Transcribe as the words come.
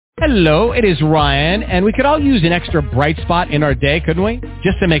Hello, it is Ryan, and we could all use an extra bright spot in our day, couldn't we?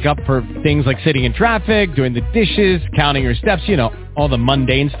 Just to make up for things like sitting in traffic, doing the dishes, counting your steps, you know, all the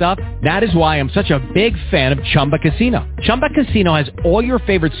mundane stuff. That is why I'm such a big fan of Chumba Casino. Chumba Casino has all your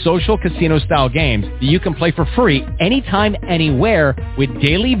favorite social casino-style games that you can play for free anytime, anywhere with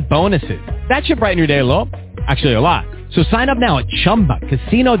daily bonuses. That should brighten your day a little. Actually, a lot. So sign up now at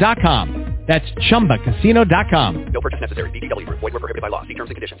ChumbaCasino.com. That's ChumbaCasino.com. No purchase necessary. VGW Group. Void where prohibited by law. See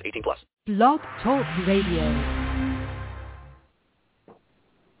terms and conditions. 18+. Blog Talk Radio.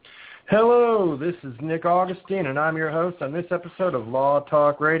 Hello, this is Nick Augustine, and I'm your host on this episode of Law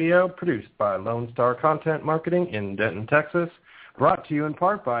Talk Radio, produced by Lone Star Content Marketing in Denton, Texas, brought to you in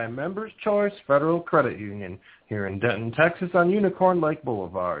part by Members Choice Federal Credit Union here in Denton, Texas on Unicorn Lake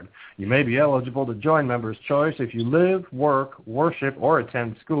Boulevard. You may be eligible to join Members Choice if you live, work, worship, or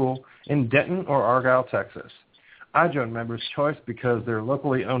attend school in Denton or Argyle, Texas. I joined Members Choice because they're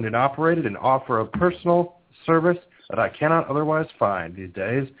locally owned and operated and offer a personal service that I cannot otherwise find these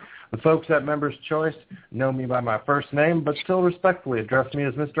days. The folks at Members Choice know me by my first name, but still respectfully address me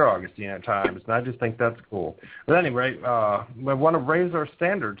as Mr. Augustine at times, and I just think that's cool. But anyway, we want to raise our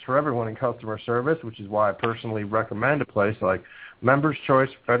standards for everyone in customer service, which is why I personally recommend a place like Members Choice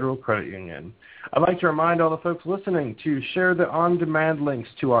Federal Credit Union. I'd like to remind all the folks listening to share the on-demand links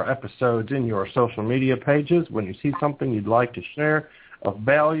to our episodes in your social media pages when you see something you'd like to share of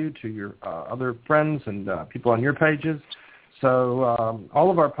value to your other friends and people on your pages. So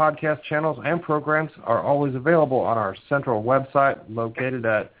all of our podcast channels and programs are always available on our central website located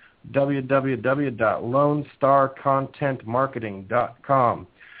at www.lonestarcontentmarketing.com.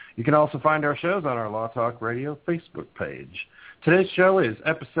 You can also find our shows on our Law Talk Radio Facebook page. Today's show is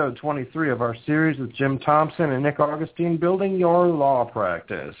episode 23 of our series with Jim Thompson and Nick Augustine, Building Your Law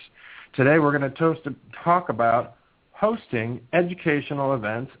Practice. Today we're going to talk about hosting educational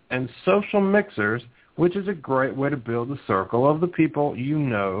events and social mixers, which is a great way to build a circle of the people you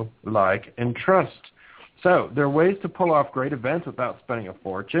know, like, and trust. So there are ways to pull off great events without spending a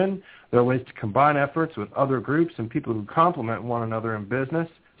fortune. There are ways to combine efforts with other groups and people who complement one another in business,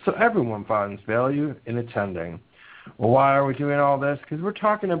 so everyone finds value in attending. Well, why are we doing all this? Because we're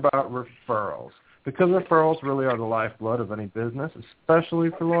talking about referrals. Because referrals really are the lifeblood of any business, especially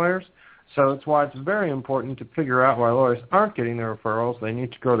for lawyers. So it's why it's very important to figure out why lawyers aren't getting their referrals. They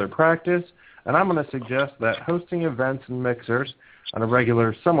need to grow their practice. And I'm going to suggest that hosting events and mixers on a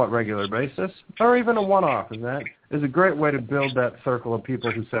somewhat regular basis, or even a one-off event, is a great way to build that circle of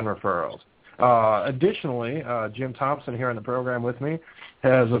people who send referrals. Additionally, Jim Thompson here on the program with me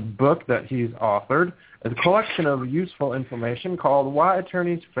has a book that he's authored, a collection of useful information called Why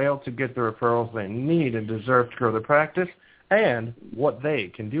Attorneys Fail to Get the Referrals They Need and Deserve to Grow Their Practice, and What They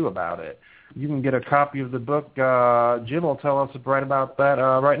Can Do About It. You can get a copy of the book. Jim will tell us right about that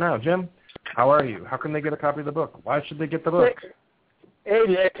right now. Jim, how are you? How can they get a copy of the book? Why should they get the book? Hey,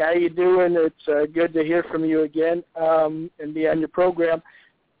 Nick, how you doing? It's good to hear from you again and be on your program.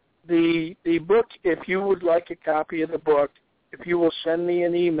 The book, if you would like a copy of the book, if you will send me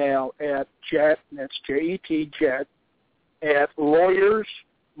an email at Jet, that's J-E-T, Jet, at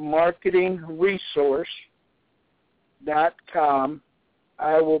lawyersmarketingresource.com,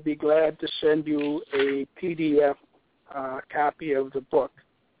 I will be glad to send you a PDF copy of the book.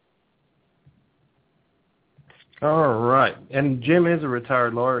 All right. And Jim is a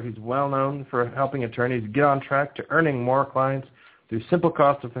retired lawyer. He's well known for helping attorneys get on track to earning more clients through simple,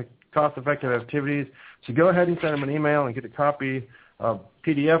 cost-effective activities. So go ahead and send him an email and get a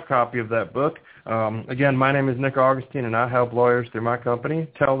PDF copy of that book. Again, my name is Nick Augustine, and I help lawyers through my company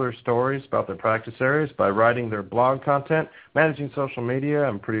tell their stories about their practice areas by writing their blog content, managing social media,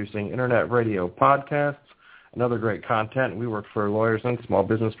 and producing internet radio podcasts and other great content. We work for lawyers and small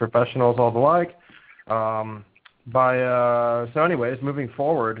business professionals, all the like. So anyways, moving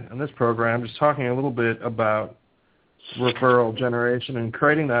forward in this program, just talking a little bit about referral generation and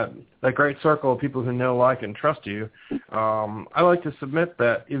creating that great circle of people who know, like, and trust you. I like to submit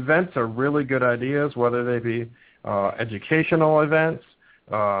that events are really good ideas, whether they be educational events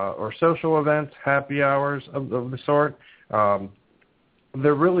or social events, happy hours of the sort.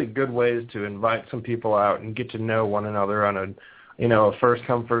 They're really good ways to invite some people out and get to know one another on a first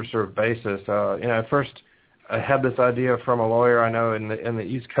come, first served basis. First I had this idea from a lawyer I know in the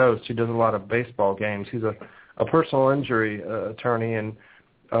East Coast who does a lot of baseball games. He's a personal injury attorney, and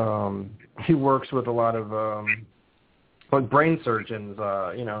he works with a lot of like brain surgeons,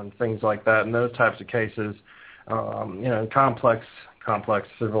 and things like that, and those types of cases, complex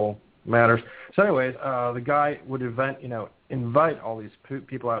civil matters. So anyways, the guy would invite all these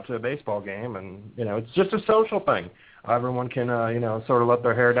people out to a baseball game, and it's just a social thing. Everyone can, sort of let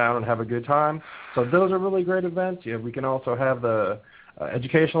their hair down and have a good time. So those are really great events. We can also have the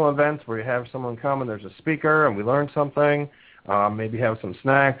educational events where you have someone come and there's a speaker and we learn something. Maybe have some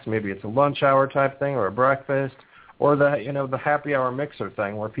snacks. Maybe it's a lunch hour type thing or a breakfast, or the happy hour mixer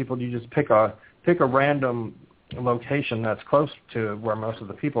thing where you just pick a random location that's close to where most of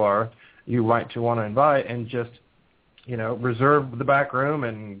the people are you might to want to invite, and just reserve the back room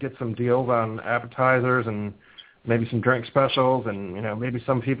and get some deals on appetizers and maybe some drink specials, and maybe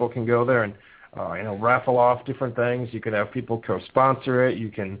some people can go there and raffle off different things. You could have people co-sponsor it. You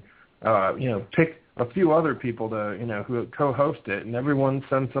can pick a few other people to who co-host it, and everyone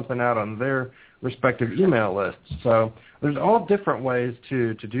sends something out on their respective email lists. So there's all different ways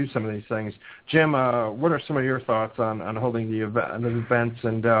to do some of these things. Jim, what are some of your thoughts on holding the events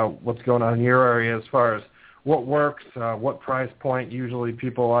and what's going on in your area as far as what works, what price point usually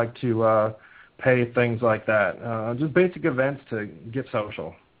people like to pay, things like that? Just basic events to get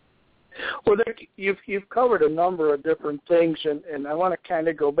social. Well, you've covered a number of different things, and I want to kind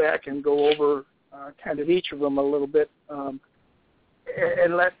of go back and go over kind of each of them a little bit,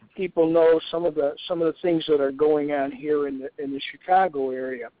 and let people know some of the things that are going on here in the Chicago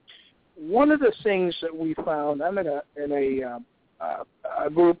area. One of the things that we found, I'm in a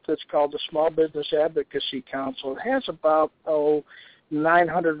group that's called the Small Business Advocacy Council. It has about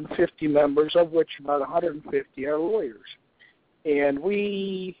 950 members, of which about 150 are lawyers. And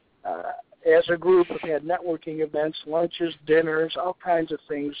we, as a group, have had networking events, lunches, dinners, all kinds of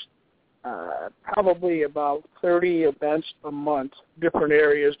things, probably about 30 events a month, different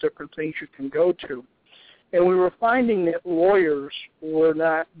areas, different things you can go to. And we were finding that lawyers were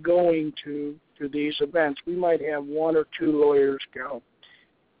not going to these events. We might have one or two lawyers go.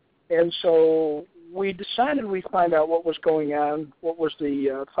 And so we decided we'd find out what was going on, what was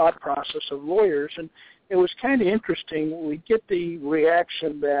the thought process of lawyers, and it was kind of interesting. We get the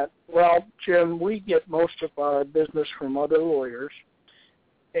reaction that, well, Jim, we get most of our business from other lawyers,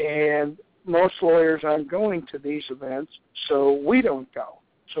 and most lawyers aren't going to these events, so we don't go.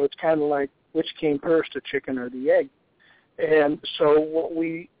 So it's kind of like, which came first, the chicken or the egg? And so what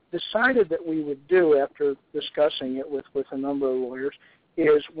we decided that we would do after discussing it with a number of lawyers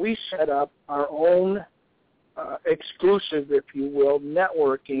is we set up our own exclusive, if you will,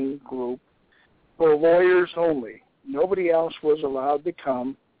 networking group for lawyers only. Nobody else was allowed to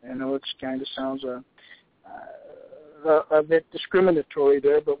come. I know it kind of sounds a bit discriminatory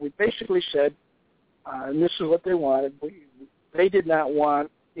there, but we basically said, and this is what they wanted, they did not want,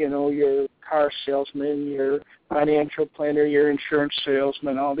 your car salesman, your financial planner, your insurance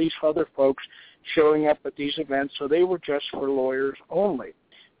salesman, all these other folks showing up at these events, so they were just for lawyers only.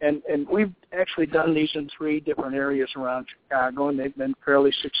 And we've actually done these in 3 different areas around Chicago, and they've been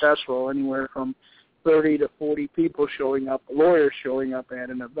fairly successful, anywhere from 30 to 40 people showing up, lawyers showing up at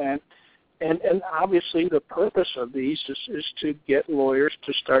an event. And obviously the purpose of these is to get lawyers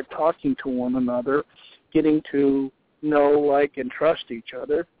to start talking to one another, getting to know, like, and trust each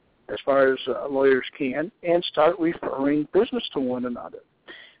other as far as lawyers can, and start referring business to one another.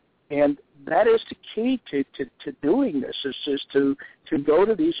 And that is the key to doing this, is to go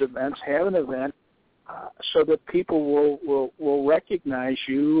to these events, have an event, so that people will recognize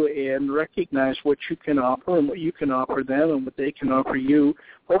you and recognize what you can offer and what you can offer them and what they can offer you.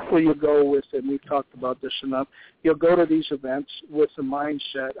 Hopefully you'll go with, and we've talked about this enough, you'll go to these events with the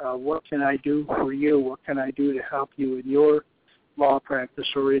mindset of what can I do for you, what can I do to help you in your law practice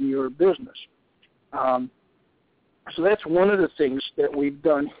or in your business. So that's one of the things that we've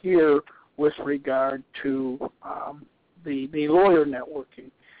done here with regard to the lawyer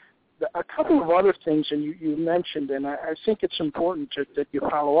networking. A couple of other things, and you mentioned, and I think it's important that you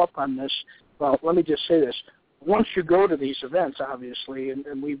follow up on this. Well, let me just say this. Once you go to these events, obviously, and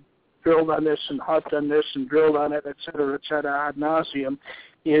we've drilled on this and harped on this and drilled on it, et cetera, ad nauseum,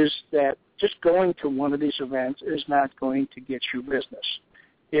 is that just going to one of these events is not going to get you business.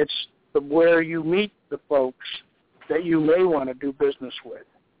 It's where you meet the folks that you may want to do business with,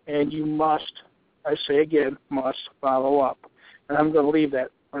 and you must, I say again, must follow up. And I'm going to leave that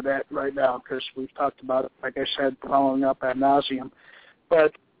for that right now because we've talked about it, like I said, following up ad nauseum.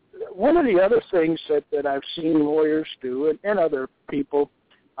 But one of the other things that I've seen lawyers do and other people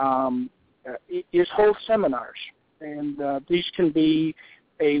is hold seminars. And these can be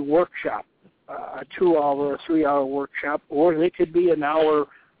a workshop, a 2-hour or 3-hour workshop, or they could be an hour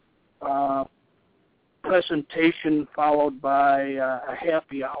presentation followed by a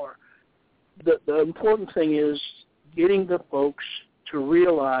happy hour. The important thing is getting the folks to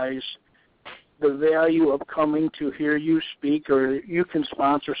realize the value of coming to hear you speak, or you can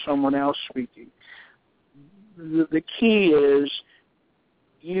sponsor someone else speaking. the key is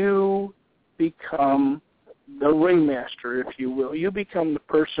you become the ringmaster, if you will. You become the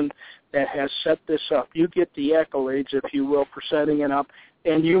person that has set this up. You get the accolades, if you will, for setting it up,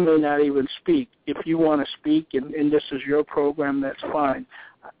 and you may not even speak. If you want to speak and this is your program, that's fine.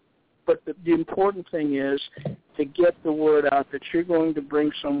 But the important thing is to get the word out that you're going to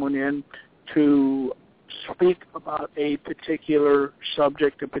bring someone in to speak about a particular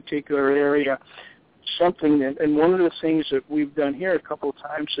subject, a particular area, something that, and one of the things that we've done here a couple of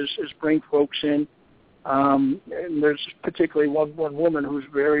times is bring folks in, and there's particularly one woman who's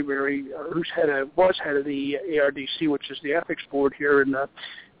very, very, was head of the ARDC, which is the ethics board here, and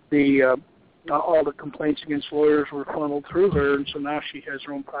all the complaints against lawyers were funneled through her, and so now she has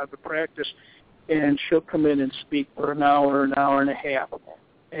her own private practice, and she'll come in and speak for an hour and a half.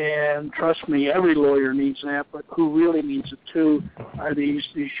 And trust me, every lawyer needs that, but who really needs it too are these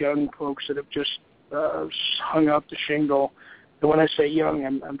young folks that have just hung out the shingle. And when I say young,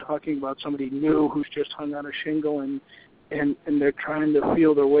 I'm talking about somebody new who's just hung out a shingle and they're trying to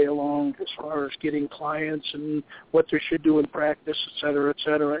feel their way along as far as getting clients and what they should do in practice, et cetera, et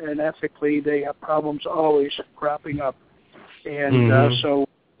cetera. And ethically, they have problems always cropping up. And so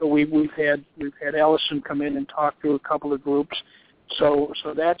we've had Allison come in and talk to a couple of groups. So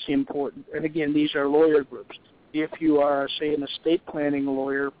that's important. And again, these are lawyer groups. If you are, say, an estate planning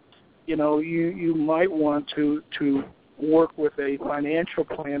lawyer, you might want to work with a financial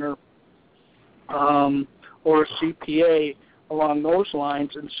planner or a CPA along those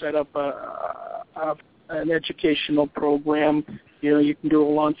lines and set up an educational program. You can do a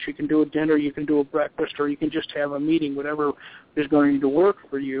lunch, you can do a dinner, you can do a breakfast, or you can just have a meeting, whatever is going to work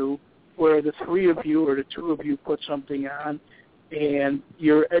for you, where the three of you or the two of you put something on, and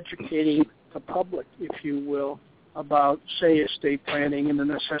you're educating the public, if you will, about, say, estate planning and the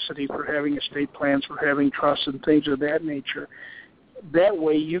necessity for having estate plans, for having trusts and things of that nature. That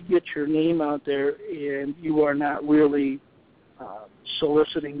way you get your name out there and you are not really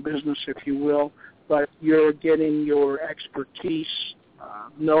soliciting business, if you will, but you're getting your expertise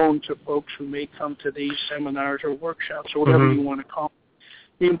known to folks who may come to these seminars or workshops or whatever you want to call it.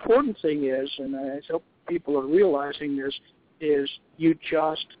 The important thing is, and I hope people are realizing this, is you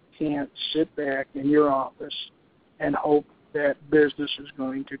just can't sit back in your office and hope that business is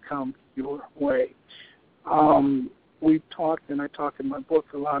going to come your way. We've talked, and I talk in my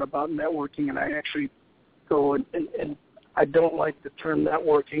book a lot about networking, and I actually go and I don't like the term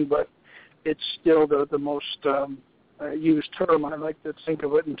networking, but it's still the most used term. I like to think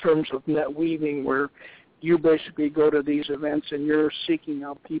of it in terms of net weaving, where you basically go to these events and you're seeking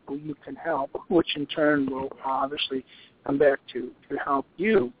out people you can help, which in turn will obviously come back to help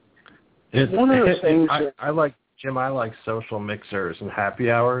you. One of the things I like, Jim, I like social mixers and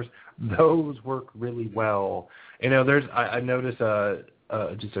happy hours. Those work really well. I notice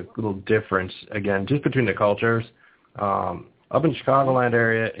just a little difference, again, just between the cultures. Up in Chicagoland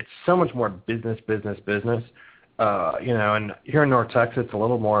area, it's so much more business. And here in North Texas, it's a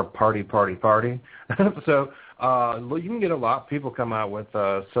little more party. So you can get a lot of people come out with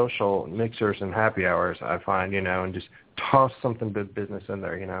social mixers and happy hours, I find, and just toss something business in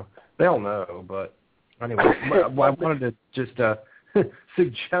there, They all know, but anyway, I wanted to just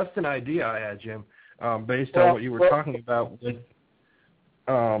suggest an idea I had, Jim, based on what you were talking about with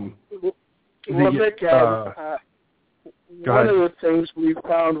Vic, one of the things we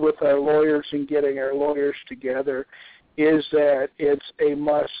found with our lawyers and getting our lawyers together is that it's a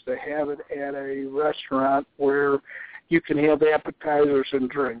must to have it at a restaurant where you can have appetizers and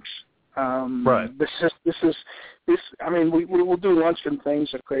drinks. Right. I mean, we will do lunch and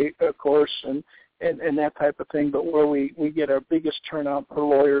things, of course, and that type of thing. But where we get our biggest turnout for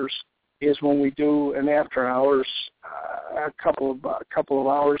lawyers is when we do an after hours, a couple of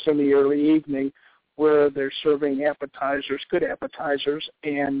hours in the early evening, where they're serving appetizers, good appetizers,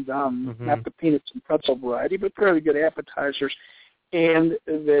 and not the peanuts and pretzel variety, but fairly good appetizers. And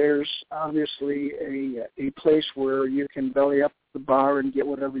there's obviously a place where you can belly up the bar and get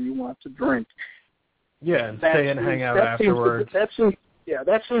whatever you want to drink. Yeah, and stay and hang out afterwards. That seems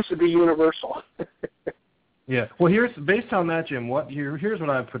to be universal. Yeah. Well, based on that, Jim, here's what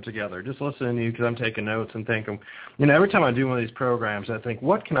I've put together. Just listening to you because I'm taking notes and thinking, every time I do one of these programs, I think,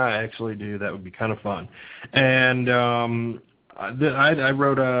 what can I actually do that would be kind of fun? And I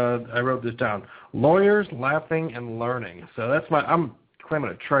wrote this down: lawyers laughing and learning. So I'm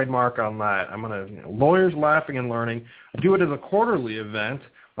claiming a trademark on that. I'm gonna lawyers laughing and learning. Do it as a quarterly event.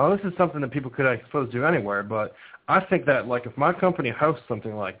 Well, this is something that people could, I suppose, do anywhere, but I think that, if my company hosts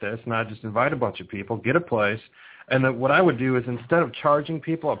something like this, and I just invite a bunch of people, get a place, And what I would do is instead of charging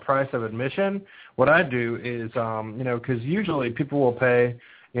people a price of admission, what I do is, because usually people will pay,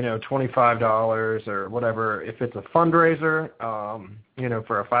 $25 or whatever. If it's a fundraiser,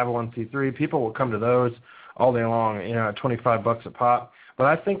 for a 501c3, people will come to those all day long, at $25 a pop. But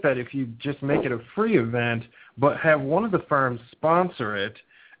I think that if you just make it a free event, but have one of the firms sponsor it,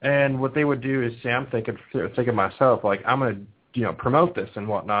 and what they would do is say, I'm thinking myself, like, I'm going to, promote this and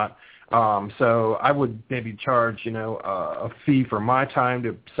whatnot. So I would maybe charge, a fee for my time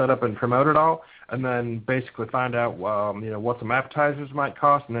to set up and promote it all, and then basically find out, what some appetizers might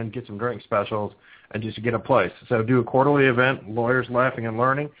cost, and then get some drink specials and just get a place. So do a quarterly event, Lawyers Laughing and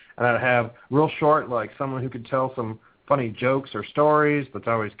Learning, and I'd have real short, like someone who could tell some funny jokes or stories. That's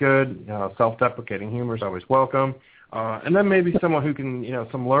always good. Self-deprecating humor is always welcome. And then maybe someone who can,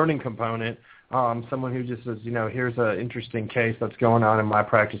 some learning component, someone who just says, here's an interesting case that's going on in my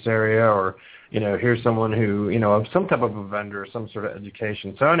practice area, or, here's someone who, some type of a vendor, some sort of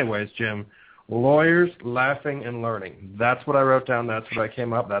education. So anyways, Jim, Lawyers Laughing and Learning. That's what I wrote down. That's what I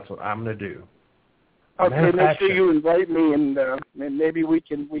came up. That's what I'm going to do. Okay, make sure you invite me, and maybe we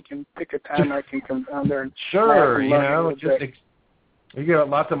can pick a time I can come down there and sure, you got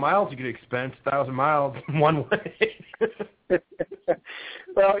lots of miles you could expense, 1,000 miles one way.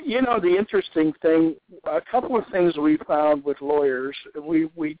 Well, the interesting thing, a couple of things we found with lawyers,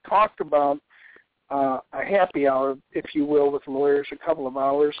 we talked about a happy hour, if you will, with lawyers, a couple of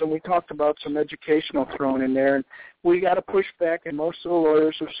hours, and we talked about some educational thrown in there. And we got to push back, and most of the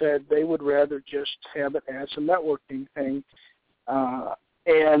lawyers have said they would rather just have it as a networking thing.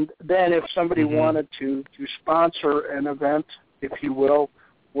 And then if somebody wanted to sponsor an event, if you will,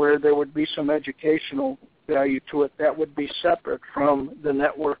 where there would be some educational value to it, that would be separate from the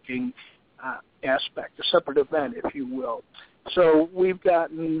networking aspect, a separate event, if you will. So we've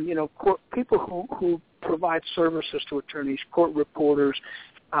gotten, people who provide services to attorneys, court reporters,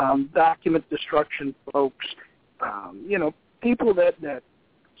 document destruction folks, people that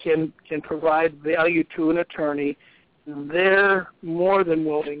can provide value to an attorney. They're more than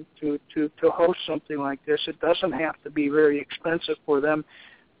willing to host something like this. It doesn't have to be very expensive for them.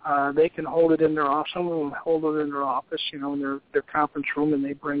 They can hold it in their office. Some of them hold it in their office, in their conference room, and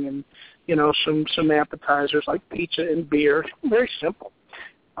they bring in, some appetizers like pizza and beer. Very simple,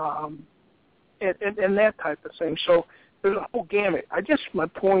 and that type of thing. So there's a whole gamut. I guess my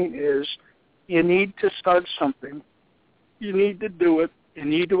point is, you need to start something. You need to do it. You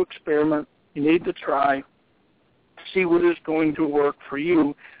need to experiment. You need to try. See what is going to work for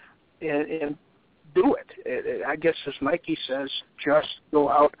you, and do it. I guess as Mikey says, just go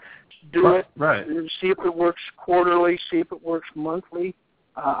out, do it, right. See if it works quarterly, see if it works monthly.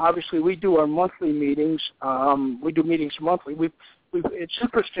 Obviously, we do our monthly meetings. We do meetings monthly. It's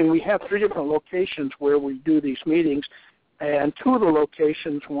interesting. We have 3 different locations where we do these meetings, and 2 of the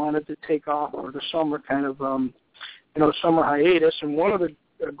locations wanted to take off for the summer kind of, summer hiatus, and one of the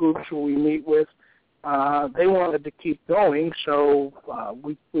groups who we meet with, they wanted to keep going, so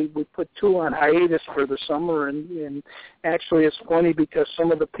we put 2 on hiatus for the summer, and actually it's funny because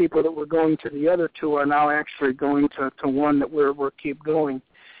some of the people that were going to the other 2 are now actually going to one that we're keep going,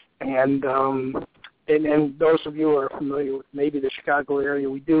 and those of you who are familiar with maybe the Chicago area,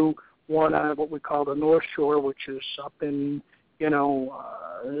 we do one on what we call the North Shore, which is up in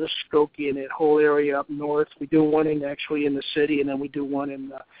Skokie and that whole area up north. We do one actually in the city, and then we do one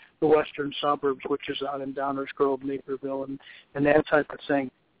in the western suburbs, which is out in Downers Grove, Naperville, and that type of thing.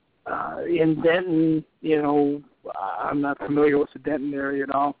 In Denton, I'm not familiar with the Denton area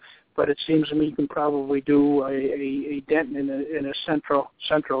at all, but it seems to me you can probably do a Denton in a central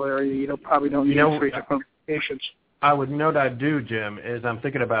area. You probably don't need 3 different locations. I would note I do, Jim, is I'm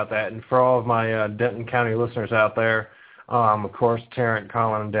thinking about that, and for all of my Denton County listeners out there, of course, Tarrant,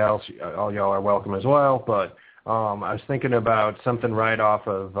 Colin, and Dallas, all y'all are welcome as well, but I was thinking about something right off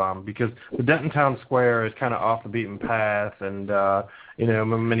of, because the Denton Town Square is kind of off the beaten path, and,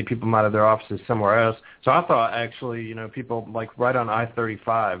 many people might have their offices somewhere else. So I thought actually, people like right on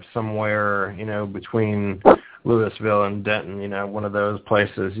I-35 somewhere, between Louisville and Denton, one of those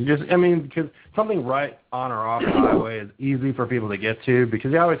places. Because something right on or off the highway is easy for people to get to,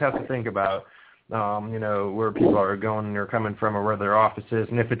 because you always have to think about, where people are going or coming from or where their office is.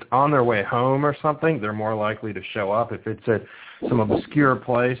 And if it's on their way home or something, they're more likely to show up. If it's at some obscure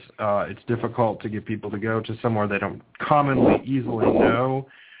place, it's difficult to get people to go to somewhere they don't commonly easily know.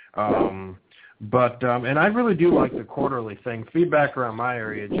 And I really do like the quarterly thing. Feedback around my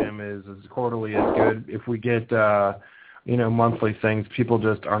area, Jim, is quarterly is good. If we get, monthly things, people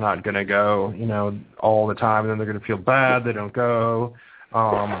just are not going to go, all the time, and then they're going to feel bad they don't go.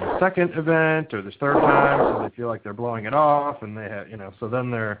 on the second event or the third time, so they feel like they're blowing it off, and they have, so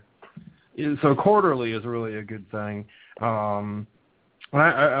then so quarterly is really a good thing.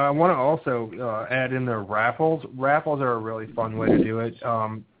 I want to also add in there raffles. Raffles are a really fun way to do it.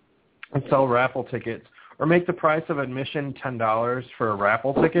 Sell raffle tickets or make the price of admission $10 for a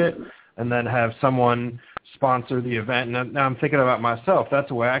raffle ticket, and then have someone sponsor the event. Now I'm thinking about myself.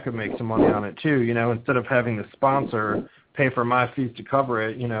 That's a way I could make some money on it too. Instead of having the sponsor pay for my fees to cover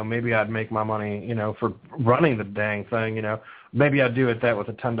it, maybe I'd make my money, for running the dang thing, Maybe I'd do it that with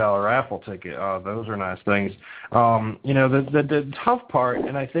a $10 raffle ticket. Those are nice things. The tough part,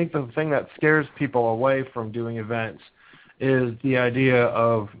 and I think the thing that scares people away from doing events, is the idea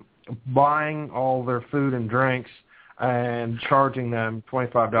of buying all their food and drinks and charging them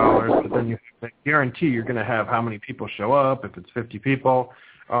 $25, but then you guarantee you're going to have how many people show up if it's 50 people.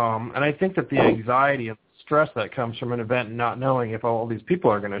 And I think that the anxiety and stress that comes from an event and not knowing if all these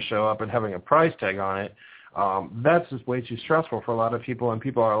people are going to show up and having a price tag on it, that's just way too stressful for a lot of people, and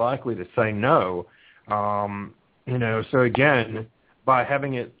people are likely to say no. So again, by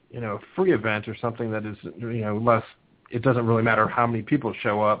having it, a free event or something that is, less, it doesn't really matter how many people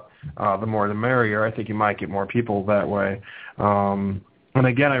show up, the more the merrier. I think you might get more people that way. And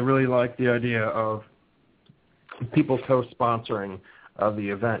again, I really like the idea of people co-sponsoring of the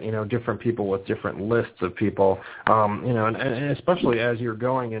event, different people with different lists of people, and especially as you're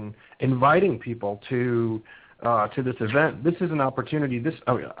going and inviting people to this event. This is an opportunity.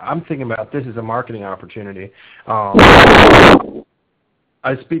 I'm thinking about this as a marketing opportunity.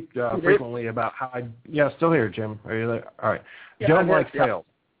 I speak frequently about how still here, Jim. Are you there? All right. Yeah, Don't like sales.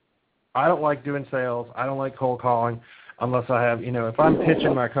 I don't like doing sales. I don't like cold calling unless I have, if I'm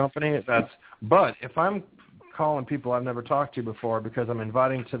pitching my company, but if I'm calling people I've never talked to before because I'm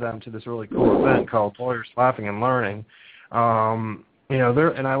inviting them to this really cool event called Lawyers Laughing and Learning, and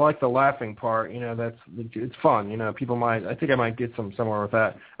I like the laughing part, it's fun, people I think I might get somewhere with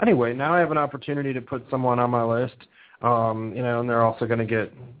that. Anyway, now I have an opportunity to put someone on my list, and they're also going to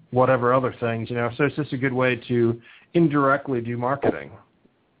get whatever other things, so it's just a good way to indirectly do marketing.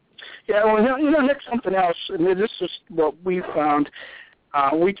 Yeah, well, Nick, something else, and this is what we found.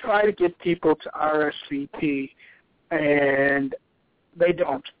 We try to get people to RSVP, and they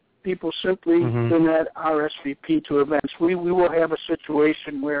don't. People simply do not RSVP to events. We will have a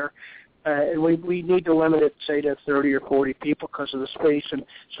situation where we need to limit it, say, to 30 or 40 people because of the space, and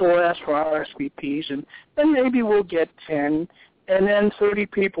so we'll ask for RSVPs, and then maybe we'll get 10, and then 30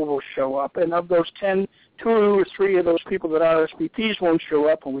 people will show up, and of those 10, 2 or 3 of those people that RSVPs won't show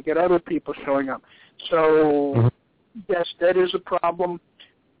up, and we get other people showing up. So, yes, that is a problem,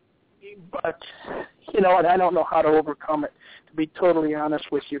 but, and I don't know how to overcome it, to be totally honest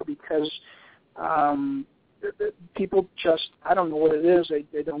with you, because people just, I don't know what it is,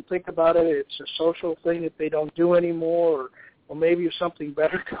 they don't think about it, it's a social thing that they don't do anymore, or maybe if something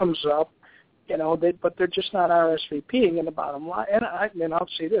better comes up, but they're just not RSVPing in the bottom line. And I'll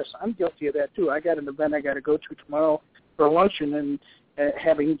say this, I'm guilty of that too. I got an event I got to go to tomorrow for luncheon, and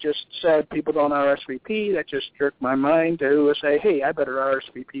having just said people don't RSVP, that just jerked my mind to say, hey, I better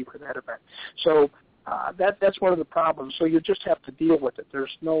RSVP for that event. So that's one of the problems. So you just have to deal with it.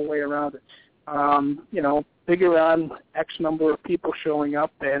 There's no way around it. Figure on X number of people showing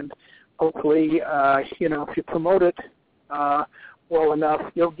up, and hopefully, if you promote it well enough,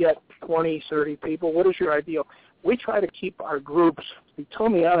 you'll get 20, 30 people. What is your ideal? We try to keep our groups, to be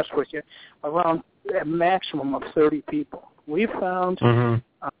totally honest with you, around a maximum of 30 people. We found, and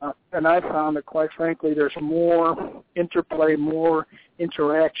I found that, quite frankly, there's more interplay, more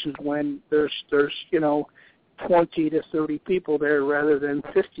interactions when there's 20 to 30 people there rather than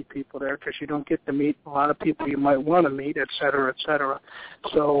 50 people there, because you don't get to meet a lot of people you might want to meet, et cetera, et cetera.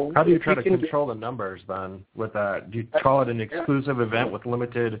 So how do you try to control the numbers then with that? Do you call it an exclusive event with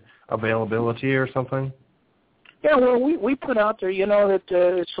limited availability or something? Yeah, well, we put out there, that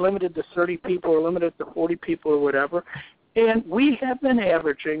it's limited to 30 people or limited to 40 people or whatever. And we have been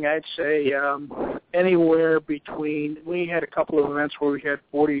averaging, I'd say, anywhere between, we had a couple of events where we had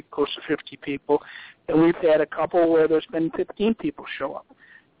 40, close to 50 people, and we've had a couple where there's been 15 people show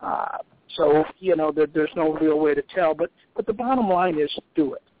up. So, there's no real way to tell. But the bottom line is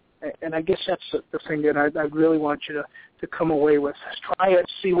do it. And I guess that's the thing that I really want you to come away with. Try it,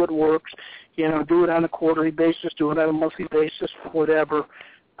 see what works. Do it on a quarterly basis, do it on a monthly basis, whatever.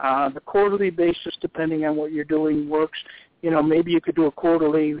 The quarterly basis, depending on what you're doing, works. Maybe you could do a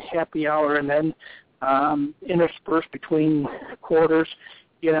quarterly happy hour and then intersperse between quarters,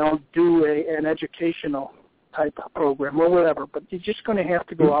 do an educational type of program or whatever. But you're just going to have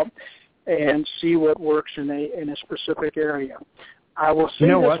to go out and see what works in a specific area. I will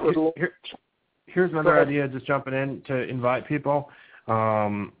say what? Go Here's another ahead. idea, just jumping in to invite people.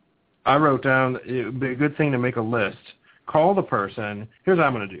 I wrote down it would be a good thing to make a list. Call the person. Here's what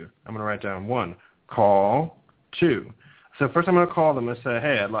I'm going to do. I'm going to write down 1, call, 2. So first I'm going to call them and say,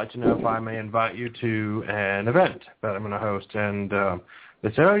 hey, I'd like to know if I may invite you to an event that I'm going to host. And they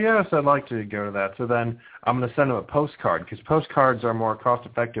say, oh, yes, I'd like to go to that. So then I'm going to send them a postcard because postcards are more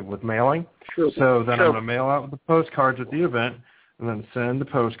cost-effective with mailing. Sure. So then Sure. I'm going to mail out the postcards at the event and then send the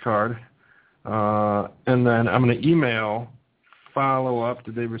postcard. And then I'm going to email follow-up,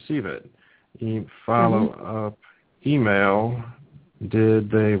 did they receive it? Follow-up email,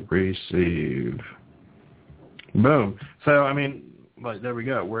 did they receive? Boom. So, I mean, like, there we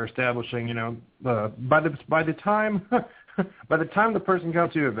go. We're establishing, by the time the person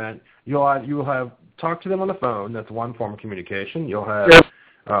comes to your event, you will have talked to them on the phone. That's one form of communication. You'll have,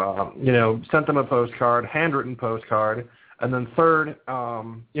 sent them a postcard, handwritten postcard, and then third,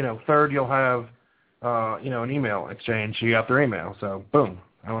 you'll have, an email exchange. You got their email. So, boom.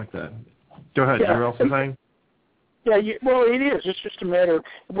 I like that. Go ahead. Yeah. You were also saying? Yeah, well, it is. It's just a matter of,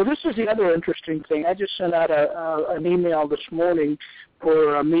 well, this is the other interesting thing. I just sent out an email this morning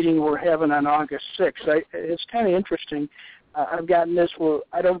for a meeting we're having on August 6th. It's kind of interesting. I've gotten this where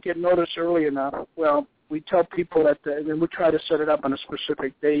I don't get notice early enough. Well, we tell people and we try to set it up on a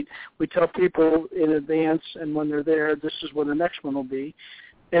specific date. We tell people in advance, and when they're there, this is when the next one will be.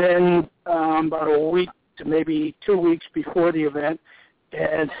 And then about a week to maybe 2 weeks before the event,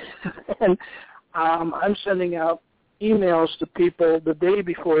 and I'm sending out emails to people the day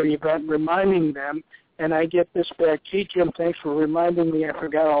before the event reminding them, and I get this back, gee, Jim, thanks for reminding me. I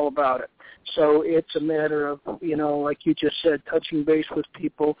forgot all about it. So it's a matter of, like you just said, touching base with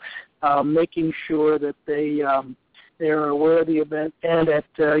people, making sure that they're aware of the event and that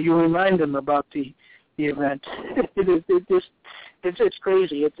you remind them about the event. It's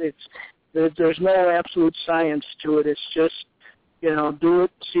crazy. There's no absolute science to it. It's just, do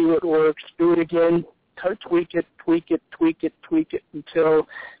it, see what works, do it again, tweak it until,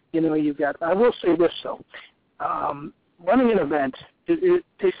 you've got. I will say this, though. Running an event, it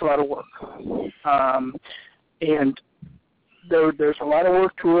takes a lot of work. And there's a lot of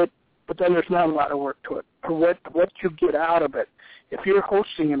work to it, but then there's not a lot of work to it. For what you get out of it, if you're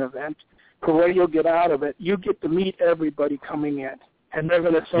hosting an event, for what you'll get out of it, you get to meet everybody coming in, and they're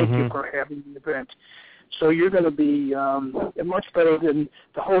going to thank you for having the event. So you're going to be much better than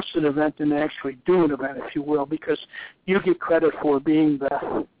to host an event than to actually do an event, if you will, because you get credit for being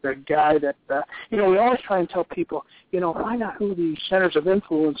the guy that, we always try and tell people, find out who the centers of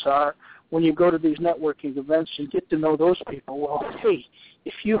influence are when you go to these networking events and get to know those people. Well, hey,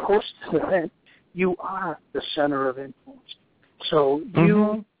 if you host an event, you are the center of influence. So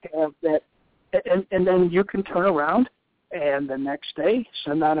you have that, and then you can turn around and the next day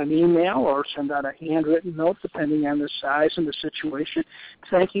send out an email or send out a handwritten note, depending on the size and the situation,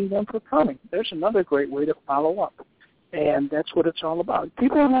 thanking them for coming. There's another great way to follow up, and that's what it's all about.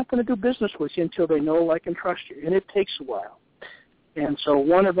 People are not going to do business with you until they know, like, and trust you, and it takes a while. And so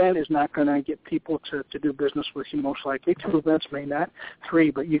one event is not going to get people to do business with you, most likely. 2 events may not,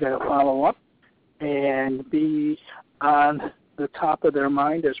 3, but you got to follow up and be on the top of their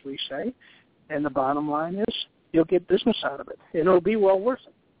mind, as we say. And the bottom line is, you'll get business out of it. It'll be well worth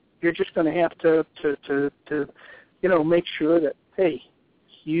it. You're just going to have to make sure that, hey,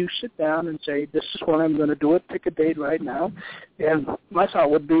 you sit down and say, this is when I'm going to do it. Pick a date right now. And my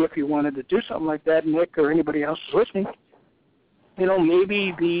thought would be, if you wanted to do something like that, Nick or anybody else is listening,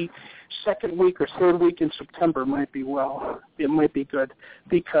 maybe the second week or third week in September might be good,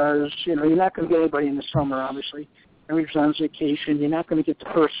 because, you're not going to get anybody in the summer, obviously. Everybody's on vacation. You're not going to get the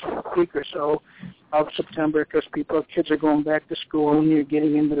first week or so of September because kids are going back to school and you're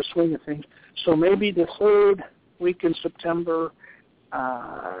getting into the swing of things. So maybe the third week in September,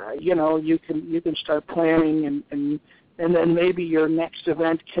 you can start planning, and then maybe your next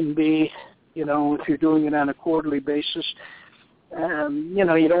event can be, if you're doing it on a quarterly basis, you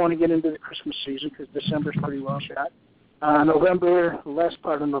don't want to get into the Christmas season because December's pretty well shot. November, the last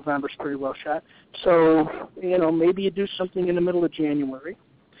part of November is pretty well shot. So, maybe you do something in the middle of January,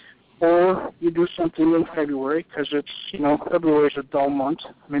 or you do something in February, because it's, February is a dull month.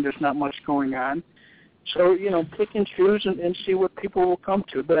 I mean, there's not much going on. So, pick and choose and see what people will come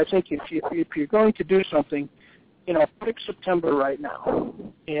to. But I think if you're going to do something, pick September right now,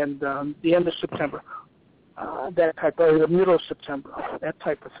 and the end of September. That type of, the middle of September, that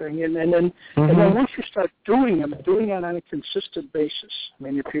type of thing. And then once you start doing it on a consistent basis. I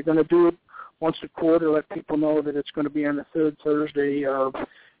mean, if you're going to do it once a quarter, let people know that it's going to be on the third Thursday of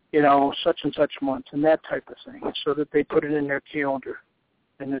such and such month and that type of thing, so that they put it in their calendar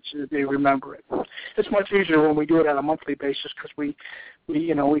and they remember it. It's much easier when we do it on a monthly basis because we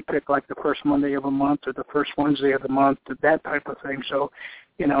pick like the first Monday of a month or the first Wednesday of the month, that type of thing. So,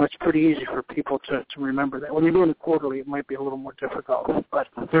 it's pretty easy for people to remember that. When you're doing it quarterly, it might be a little more difficult. But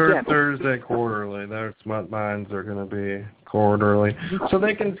Thursday quarterly, that's what mines are going to be quarterly. So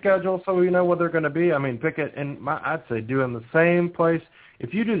they can schedule so we know what they're going to be. I mean, pick it, and I'd say do in the same place.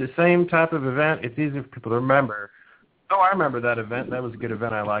 If you do the same type of event, it's easy for people to remember. Oh, I remember that event. That was a good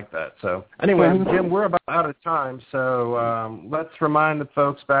event. I like that. So anyway, Jim, we're about out of time. So let's remind the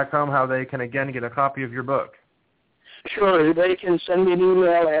folks back home how they can, again, get a copy of your book. Sure. They can send me an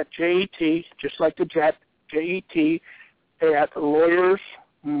email at JET, just like the jet, JET, at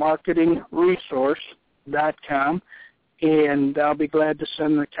lawyersmarketingresource.com. And I'll be glad to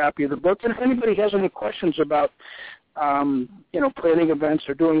send a copy of the book. And if anybody has any questions about, planning events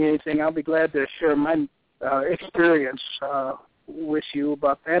or doing anything, I'll be glad to share my experience with you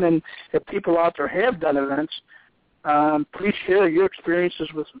about that. And if people out there have done events, please share your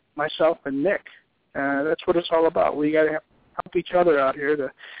experiences with myself and Nick. That's what it's all about. We got to help each other out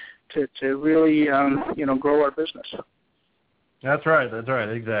here to really grow our business. That's right,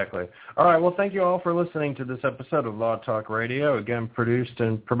 exactly. All right, well, thank you all for listening to this episode of Law Talk Radio, again produced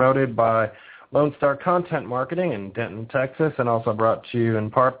and promoted by Lone Star Content Marketing in Denton, Texas, and also brought to you in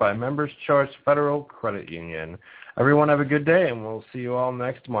part by Members Choice Federal Credit Union. Everyone have a good day, and we'll see you all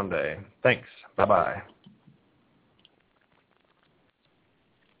next Monday. Thanks. Bye-bye.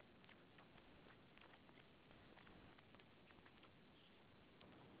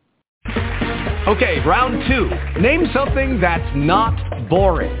 Okay, round two. Name something that's not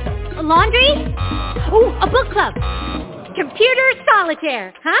boring. A laundry? Ooh, a book club. Computer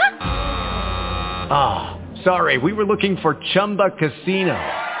solitaire, huh? Ah, sorry, we were looking for Chumba Casino.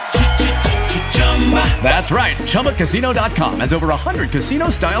 That's right, ChumbaCasino.com has over 100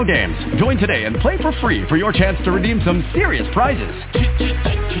 casino-style games. Join today and play for free for your chance to redeem some serious prizes.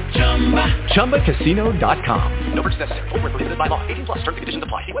 ChumbaCasino.com. No purchase necessary. Void where prohibited by law. 18+ terms and conditions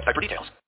apply. See website for details.